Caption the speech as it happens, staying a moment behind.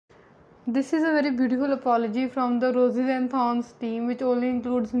This is a very beautiful apology from the Roses and Thorns team, which only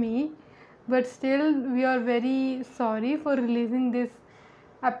includes me. But still, we are very sorry for releasing this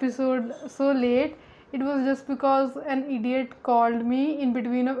episode so late. It was just because an idiot called me in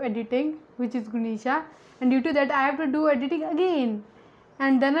between of editing, which is Gunisha, and due to that, I have to do editing again.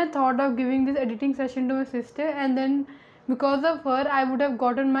 And then I thought of giving this editing session to my sister, and then because of her, I would have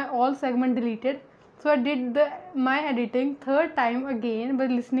gotten my all segment deleted. So I did my editing third time again by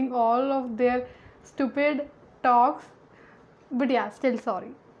listening all of their stupid talks. But yeah, still sorry.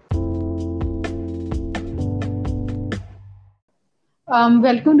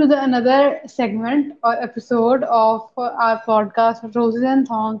 Welcome to the another segment or episode of our podcast Roses and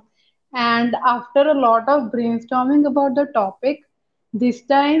Thorns. And after a lot of brainstorming about the topic, this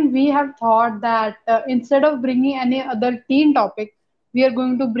time we have thought that instead of bringing any other teen topic, we are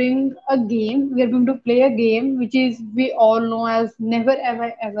going to bring a game. We are going to play a game which is we all know as Never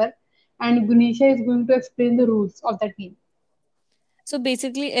Ever Ever, and Gunisha is going to explain the rules of that game. So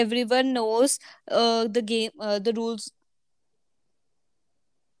basically, everyone knows the rules.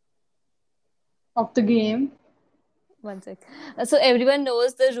 Of the game. One sec. So everyone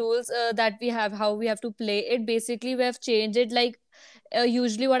knows the rules that we have, how we have to play it. Basically, we have changed it. Like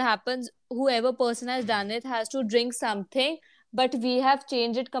usually, what happens? Whoever person has done it has to drink something, but we have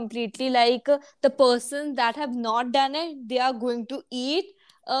changed it completely. Like the person that have not done it, they are going to eat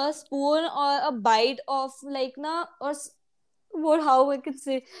a spoon or a bite of like na what how I can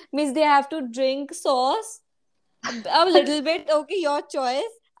say means they have to drink sauce a little bit. Okay, your choice,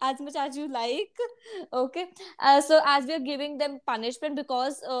 as much as you like. Okay, so as we are giving them punishment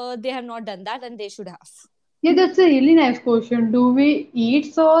because they have not done that and they should have. Yeah, that's a really nice question. Do we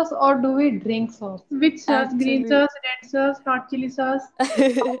eat sauce or do we drink sauce? Which sauce? Green Actually. sauce, red sauce, hot chili sauce?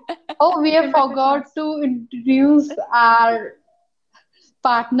 Oh, we have Tomato forgot sauce. To introduce our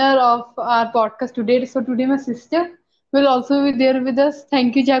partner of our podcast today. So today my sister will also be there with us.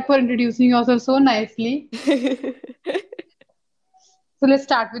 Thank you, Jack, for introducing yourself so nicely. So let's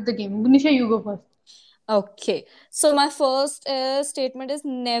start with the game. Nisha, you go first. Okay, so my first statement is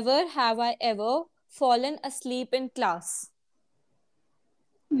never have I ever fallen asleep in class.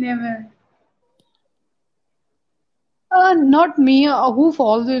 Never. Not me. Who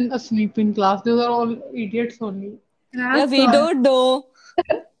falls in asleep in class? Those are all idiots only. Yeah, That's we all. don't know.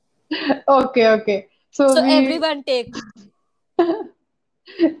 Okay, okay. So So we everyone take.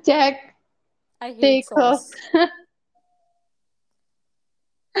 check, I hate take her. sauce.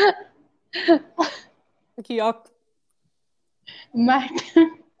 Yuck. Matt.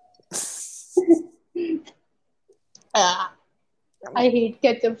 Ah, I hate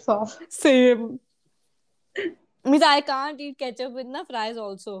ketchup sauce. Same. Means I can't eat ketchup with na fries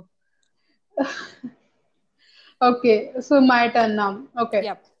also. Okay, so my turn now. Okay.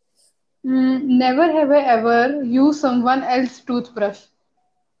 Yep. Never have I ever used someone else's toothbrush.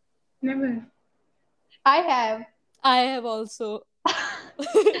 Never. I have. I have also.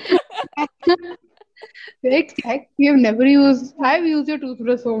 Wait, check. You have never used. I've used your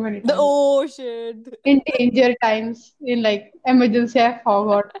toothbrush so many The times. ocean. In danger times, in like emergency, I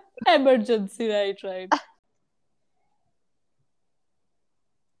forgot. Emergency, right, right.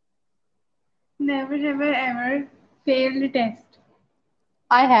 Never have I ever failed a test.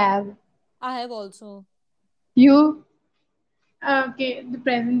 I have. I have also. You? Okay, the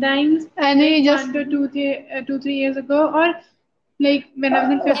present times, any like just 2 3 years ago, or like when I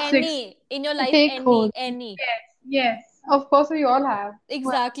was in fifth, sixth. Any in your life, Take hold. any. Yes, yes. Of course, we all have.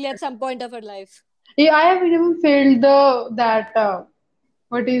 Exactly at some point of our life. Yeah, I have even failed the that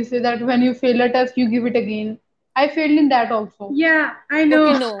what do you say that when you fail a test, you give it again. I failed in that also. Yeah, I Okay,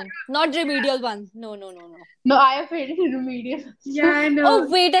 know. no, not remedial one. No, no, no, no. No, I have failed in remedial. Yeah, Yeah, I oh, know.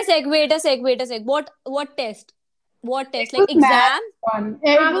 wait a sec, wait a sec, wait a sec. What test? What It test? was Like math exam? one.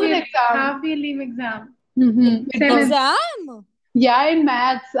 Yeah, it was an Okay. exam. Half yearly exam. Mm-hmm. It was. Exam? Yeah, in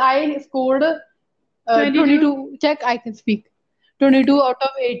maths, I scored 22. Check, I can speak. 22 out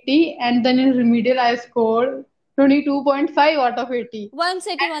of 80, and then in remedial, I scored 22.5 out of 80. One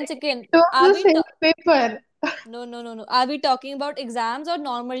second, And one second. it was Are the we same paper. no, no, no, no. Are we talking about exams or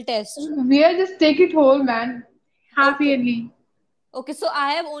normal test? We are just take it whole, man. Half Okay. yearly. Okay, so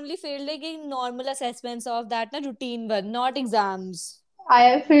I have only failed like in normal assessments of that na routine one, not exams. I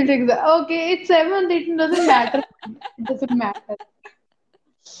have failed exam. Okay, it's seventh. It doesn't matter. It doesn't matter.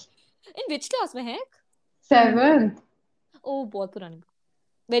 In which class में है? Seventh. Oh, बहुत पुरानी.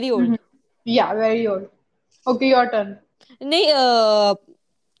 Very Mhm. old. Yeah, very old. Okay, your turn. नहीं,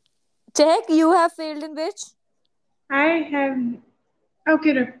 check you have failed in which? I have.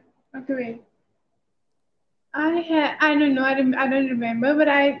 Okay, look. Okay, wait. I don't know. I don't remember, but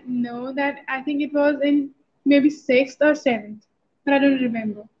I know that I think it was in maybe sixth or seventh, but I don't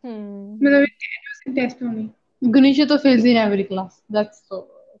remember. Hmm. But it was in test only. Ganesha to fails in every class. That's so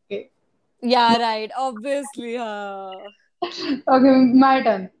okay. Yeah, right. Obviously, Okay, my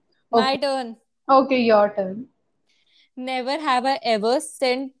turn. my Okay, turn. okay, your turn. Never have I ever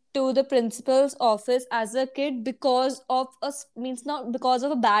sent to the principal's office as a kid because of means not because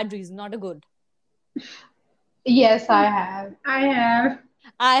of a bad reason, not a good. Yes, I have. I have.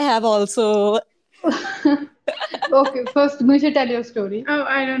 I have also. Okay, first Ganesha, tell your story. Oh,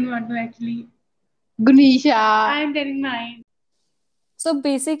 I don't want to actually. Ganesha. I'm telling mine. So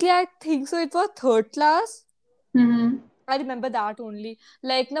basically, I think so. It was third class. Mm-hmm. I remember that only.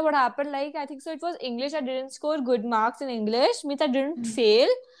 Like, now what happened? Like, I think so. It was English. I didn't score good marks in English. Means I didn't fail,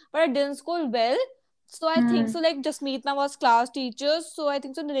 but I didn't score well. So I think Mm-hmm. so. Like, Jasmeet ma'am was class teacher. So I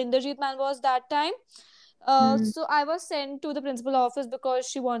think so. Narendrajit ma'am was that time. So I was sent to the principal office because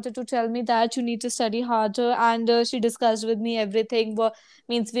she wanted to tell me that you need to study harder, and she discussed with me everything.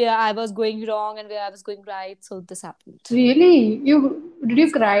 Means where I was going wrong and where I was going right. So this happened. Really? You did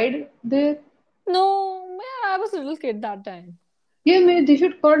you cried there? No, yeah, I was a little kid that time. Yeah, they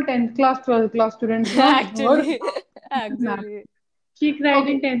should call 10th class, 12th class students, not third Actually, class. actually. She cried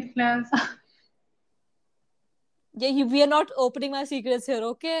in 10th class. Yeah, we are not opening my secrets here,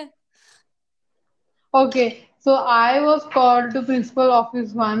 okay? Okay, so I was called to principal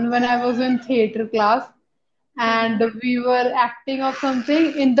office one when I was in theater class, and Mm-hmm. we were acting of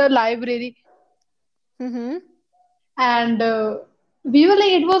something in the library, Mm-hmm. and we were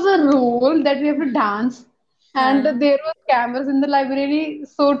like it was a role that we have to dance, and Huh. there were cameras in the library,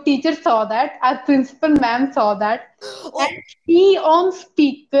 so teacher saw that, our principal ma'am saw that, and Oh, she on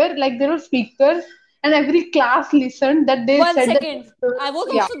speaker, like there were speakers, and every class listened that they one said that second. I was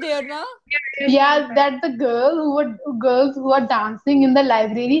yeah. also there now. Yeah, that the girls who were dancing in the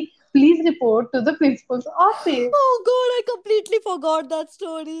library, please report to the principal's office. Oh god, I completely forgot that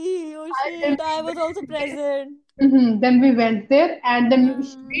story. Oh And then shit, I was also present. then we went there, and then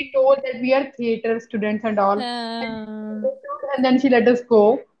Hmm. we told that we are theater students and all. Hmm. And then she let us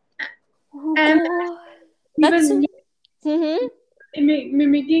go. Oh And god. we were That's so. Mm-hmm.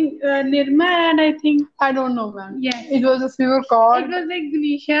 mimicking Nirma, and I think I don't know, man. Yeah, it was just we were called. It was like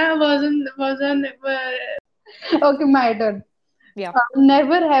Ganesha wasn't. Okay, my turn. Yeah,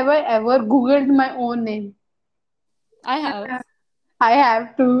 Never have I ever Googled my own name. I have. I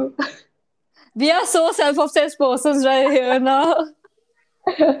have to. We are so self-obsessed persons right here now.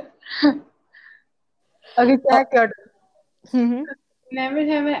 Okay, check your turn. Mm-hmm. Never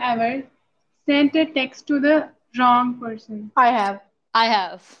have I ever sent a text to the wrong person. I have. I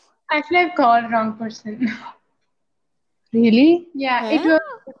have. Actually, I've called wrong person. Really? Yeah, it Huh? was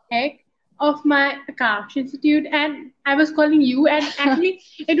the heck of my Akash Institute, and I was calling you, and actually,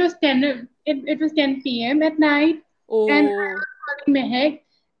 it was it was 10 p.m. at night, and I Oh. was calling Mehek.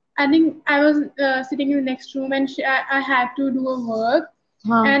 I think I was sitting in the next room, and I had to do a work,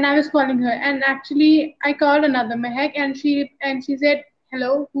 and I was calling her, and actually, I called another Mehek, and she said,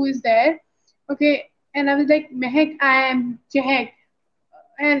 "Hello, who is there?" Okay, and I was like, "Mehek, I am Jehek."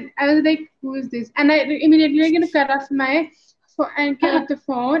 And I was like, "Who is this?" And I immediately like cut off my and cut off the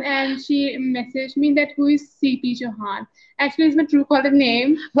phone, and she messaged me that who is CP Chauhan. Actually, it's my true caller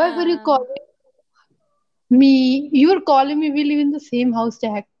name. Why were you Uh, calling me? You were calling me. We live in the same house,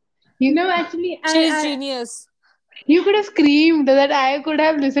 Jack. No, actually, she's genius. you could have screamed that I could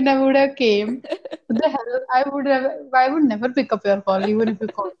have listened. I would have came. What the hell? I would never pick up your call even if you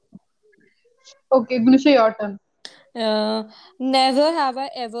call. Okay, Gnushya, your turn. Uh, Never have I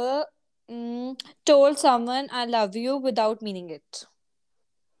ever told someone I love you without meaning it.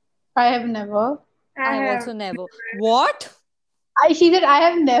 I have never. I I have have. also never. What? She said, I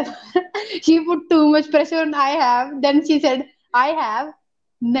have never. She put too much pressure on I have. Then she said, I have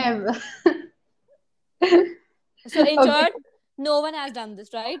never. So, in Okay. short, no one has done this,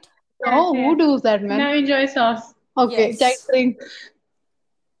 right? Oh, who does that, man? Now enjoy sauce. Okay, Jack Yes. drink.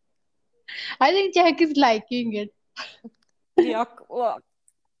 I think Jack is liking it. Yuck. Ugh.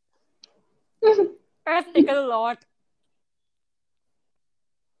 I've taken a lot.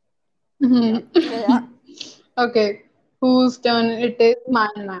 Mhm. Yeah. Yeah. Okay, whose turn it is? Mine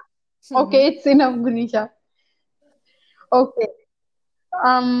now. Mm-hmm. Okay, it's enough, Gunisha. Okay.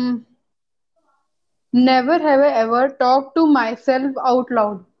 Um, Never have I ever talked to myself out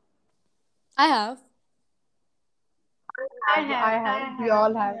loud. I have. I have. We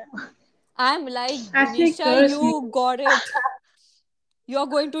all have. I'm like, Actually, Gunisha, curse me. you got it. You're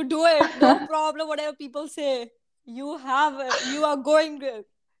going to do it. No problem, whatever people say. You have it. You are going to.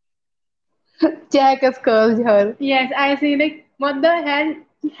 Jack has cursed her. Yes, I say like, what the hell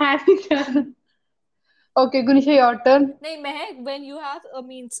have you done? Okay, Gunisha, your turn. No, Mehak, when you have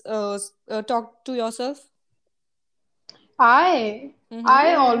means talk to yourself. I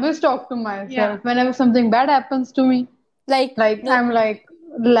always talk to myself whenever something bad happens to me. Like Like no, I'm like,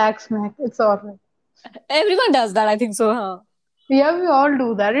 relax, Mac. It's alright. everyone does that. I think so. Huh? Yeah, we all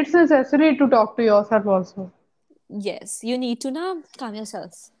do that. It's necessary to talk to yourself also. Yes, you need to now calm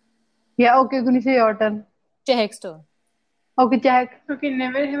yourself. Yeah, okay, Gunisha, your turn. Chehek's turn. Okay, Jack. Okay,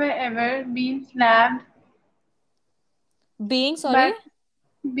 never have I ever Being sorry,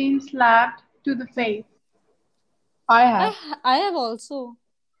 but been slapped to the face. I have. I have also.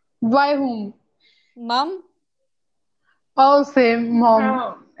 By whom? Mom, Oh, same mom.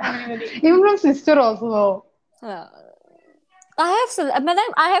 Oh, even from sister also. uh,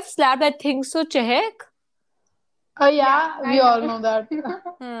 I have slapped. I think so. Chehek. Oh yeah, we all know that.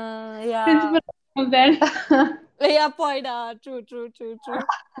 Yeah. Principal knows that. Yeah, point. True.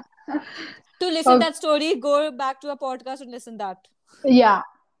 To listen Okay, that story, go back to a podcast and listen that. yeah,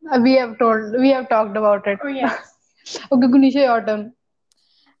 we have talked about it. Oh yeah. Okay, Gunisha, your turn.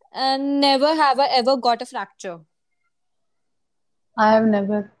 And never have I ever got a fracture. I have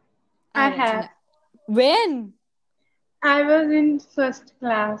never. I I have also have. never. When? I was in first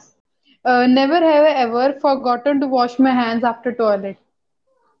class. Never have I ever forgotten to wash my hands after toilet.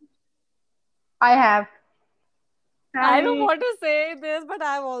 I have. I don't I want to say this, but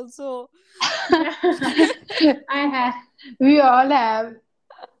I've also. I have. We all have.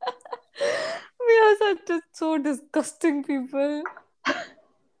 We are so disgusting people.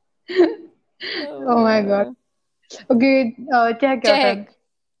 Oh my God. Oh. Okay, check your turn. Check.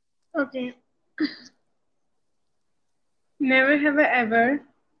 Okay. Never have I ever.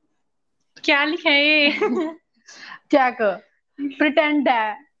 क्या लिखा है ये? Check. Pretend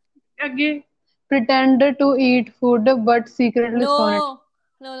है. Again. Pretend to eat food but secretly scorn it.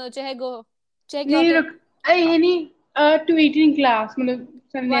 No. Check, go. Check your नहीं turn. रुक. ये नहीं. To eat in class. मतलब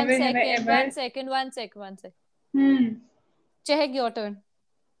so One never have I second, ever. one second, one second, one second. Hmm. Check your turn.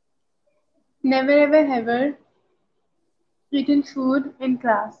 Never ever ever eaten food in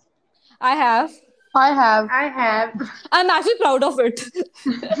class. I have. I have. I have. I'm actually proud of it.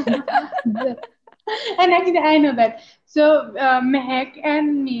 And actually, I know that. So, Mehak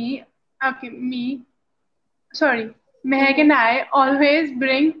and me, okay, sorry, Mehak Mm-hmm. and I always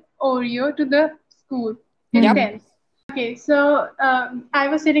bring Oreo to the school in Yep. 10th. Okay, so I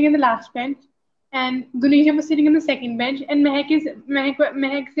was sitting in the last bench, and Gunisha was sitting in the second bench, and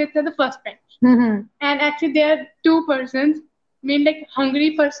Mehak sits at the first bench. And actually, there are two persons, mean like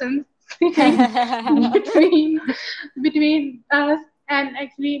hungry persons, sitting between between us. And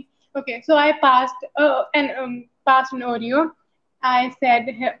actually, okay, so I passed an Oreo. I said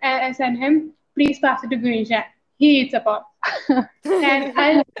him, please pass it to Gunisha. He eats a pot. And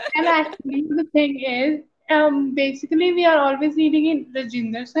actually the thing is, basically we are always eating in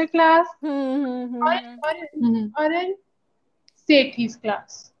Rajinder sir class or or in Sethi's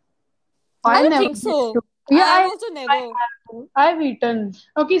class. I I don't never think been to. so. Yeah, I've also I never. have. I've eaten.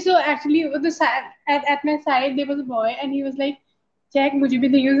 Okay, so actually, at my side there was a boy, and he was like, "Check, मुझे भी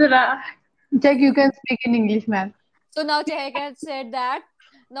दियो जरा." Check, you can speak in English, man. So now Chehek has said that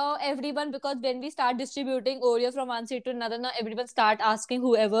now everyone, because when we start distributing Oreo from one seat to another, now everyone start asking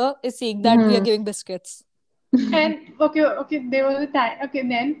whoever is seeing that we are Hmm. giving biscuits. And okay, there was a time. Okay,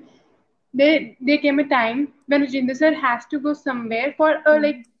 then there came a time when Rajinder sir has to go somewhere for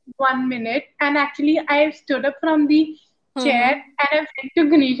like 1 minute, and actually I stood up from the chair Mm-hmm. and I went to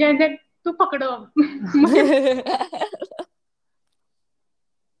Ganesha and said, "Tu pakdo."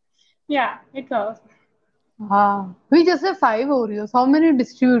 Yeah, it was. Ah, we just have 5 Oreos. How many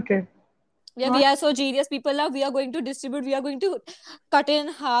distributed? Yeah, we What? are so genius people now. We are going to distribute. We are going to cut in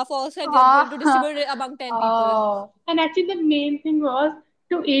half also, and we are going to Ah, distribute it among 10 people. oh. And actually, the main thing was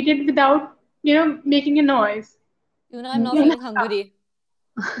to eat it without, making a noise. You know, I'm now feeling hungry.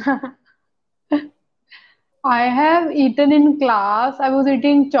 I have eaten in class. I was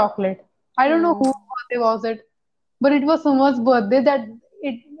eating chocolate. I don't know Hmm. whose birthday was it, but it was someone's birthday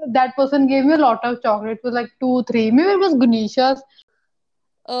it that person gave me a lot of chocolate. It was like two, three. Maybe it was Ganesha's.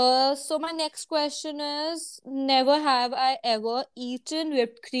 So my next question is: never have I ever eaten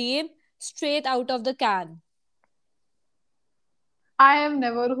whipped cream straight out of the can. I have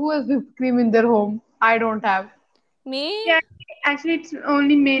never. Who has whipped cream in their home? I don't have. Me? Yeah, actually, it's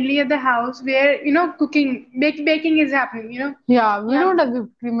only mainly at the house where baking is happening. Yeah, we don't have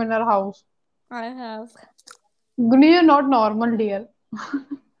whipped cream in our house. I have. Ganesha, you're not normal, dear.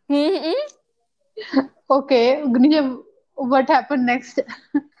 Mm-hmm. Okay, Ganesha, what happened next?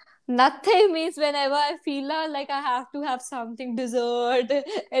 Nothing means whenever I feel like I have to have something dessert,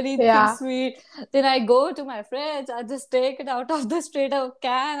 anything Yeah. sweet, then I go to my fridge, I just take it out of the straight up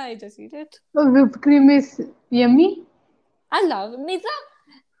can, I just eat it. So whipped cream is yummy. I love it.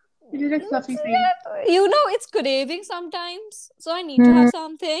 It is like fluffy cream. You know, it's craving sometimes, so I need to have Hmm.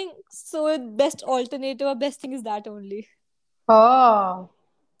 something. So best alternative or best thing is that only. Oh.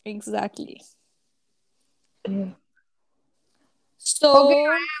 Exactly. Okay. Okay, So,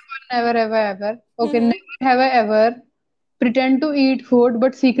 I have one never ever ever. Okay, mhm. never have I ever pretend to eat food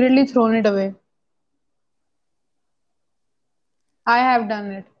but secretly thrown it away. I have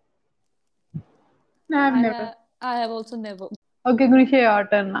done it. I have never. I have also never. Okay, Gunisha, your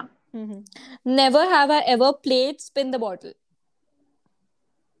turn now. Mhm. Never have I ever played spin the bottle.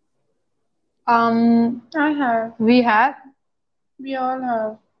 I have. We have. We all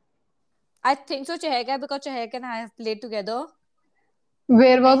have. I think so, Chehek, because Chehek and I have played together.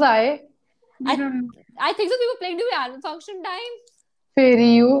 Where was I? We I don't know. I think so. We were playing during annual function time. Fairy,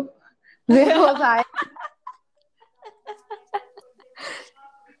 you. Where was I?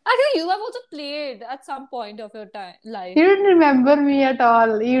 I think you have also played at some point of your time life. You don't remember me at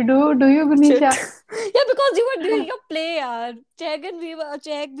all. You do? Do you, Shit. Gunisha? Yeah, because you were doing your play, yaar.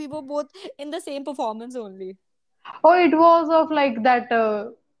 Chehek, we were both in the same performance only. Oh, it was of like that.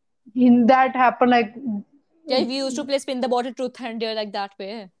 In that happened like Yeah, we used to play spin the bottle, truth and dare like that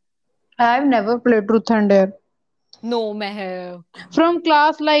way. I've never played Truth and Dare. No, Meher. From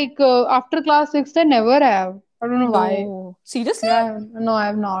class like after class six, I never have. I don't know why. No. Seriously? Yeah, no, I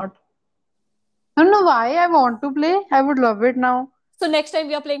have not. I don't know why I want to play. I would love it now. So next time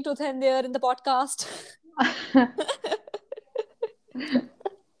we are playing truth and dare in the podcast. Huh.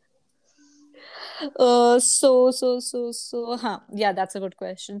 Yeah, that's a good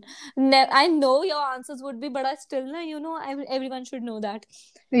question. I know your answers would be, but I still, everyone should know that.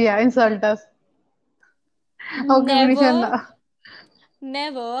 Yeah, insult us. Okay, Never, Gunishan.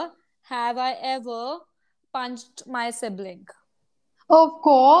 never have I ever punched my sibling. Of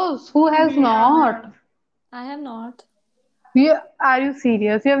course, who has not? I have not. Are you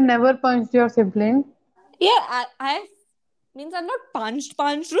serious? You have never punched your sibling? Yeah, I means I'm not punched.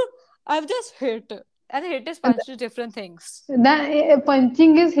 I've just hit. And hit is punched is different things. That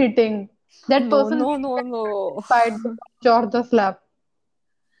punching is hitting. That No, person no, will no, get no. satisfied the punch or the slap.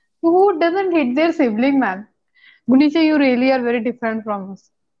 Who doesn't hit their sibling, man? Gunisha, you really are very different from us.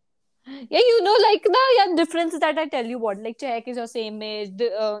 Yeah, like the difference that I tell you what, like Chehek is your same age,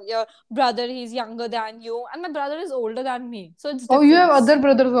 your brother he's younger than you, and my brother is older than me, so it's Oh, you have difference. other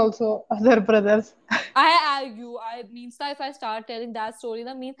brothers also. Other brothers. I means that if I start telling that story,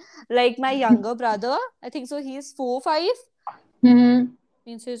 that means like my younger brother, I think so, he's 4, 5, Hmm.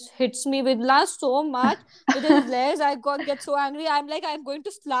 means he hits me with last so much with his legs. I got get so angry. I'm like, I'm going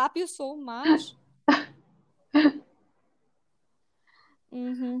to slap you so much.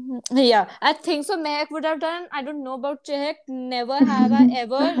 Yeah, I think so. Mehak would have done. I don't know about Chehek. Never have I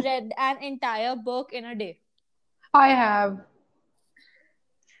ever read an entire book in a day. I have.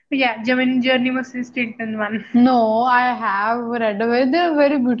 Yeah, Gemini Journey was his Tintin one. No, I have read a very, there are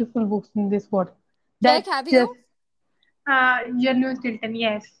very beautiful books in this world. Chehek, That's have just you? Journey was Tintin,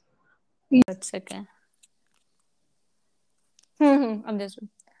 yes. That's okay. I'm just.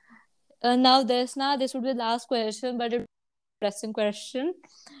 Now this would be the last question, but it's a pressing question.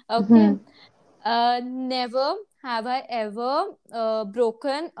 Okay. Hmm. Never have I ever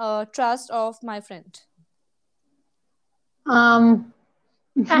broken trust of my friend. Um,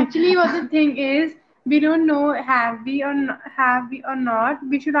 Actually, what the thing is, we don't know have we or not.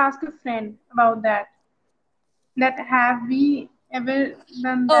 We should ask a friend about that. That have we ever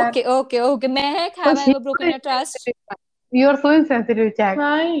done that? Okay. Mehak, Oh, have I she's ever so broken your trust? insensitive. You are so insensitive, Jack.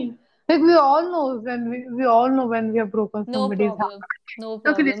 Why? Like we all know when we have broken No somebody's heart. problem. No Okay,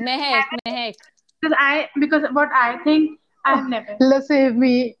 problem. listen. Mehak. Because what I think I have never. Let's save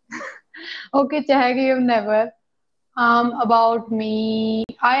me. Okay, Chahag, you've never. About me,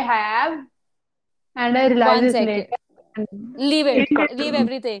 I have, and I realized One it second. later. And Leave it it. got Leave ruined.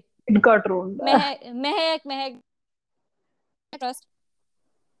 everything. It got ruined. Mehak. Trust.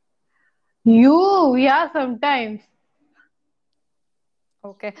 Yeah, sometimes.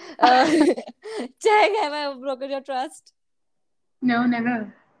 Okay. Check. Have I broken your trust? No,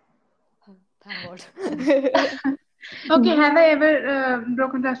 never. Thank God. Okay, have I ever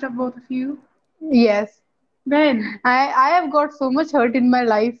broken trust of both of you? Yes. When? I have got so much hurt in my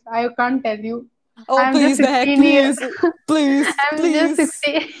life. I can't tell you. Oh, I'm just please, Mehak, 16 years. please. Please, I'm just please.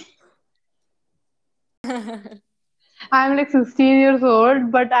 16. I'm like 16 years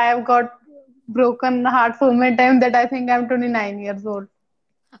old, but I have got broken heart so many times that I think I'm 29 years old.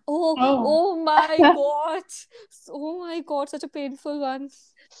 Oh, Oh. oh my God. Oh my God, such a painful one.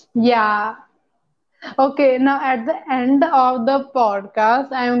 Yeah. Okay, now at the end of the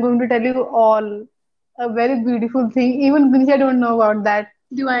podcast, I am going to tell you all a very beautiful thing. Even Gunisha don't know about that.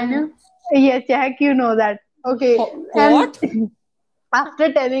 Do I know? Yes, Jack, you know that. Okay, and What?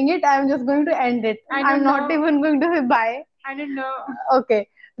 after telling it, I'm just going to end it. I I'm don't not know. even going to say bye. I don't know. Okay,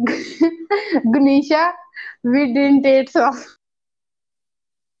 Gunisha, we didn't date so.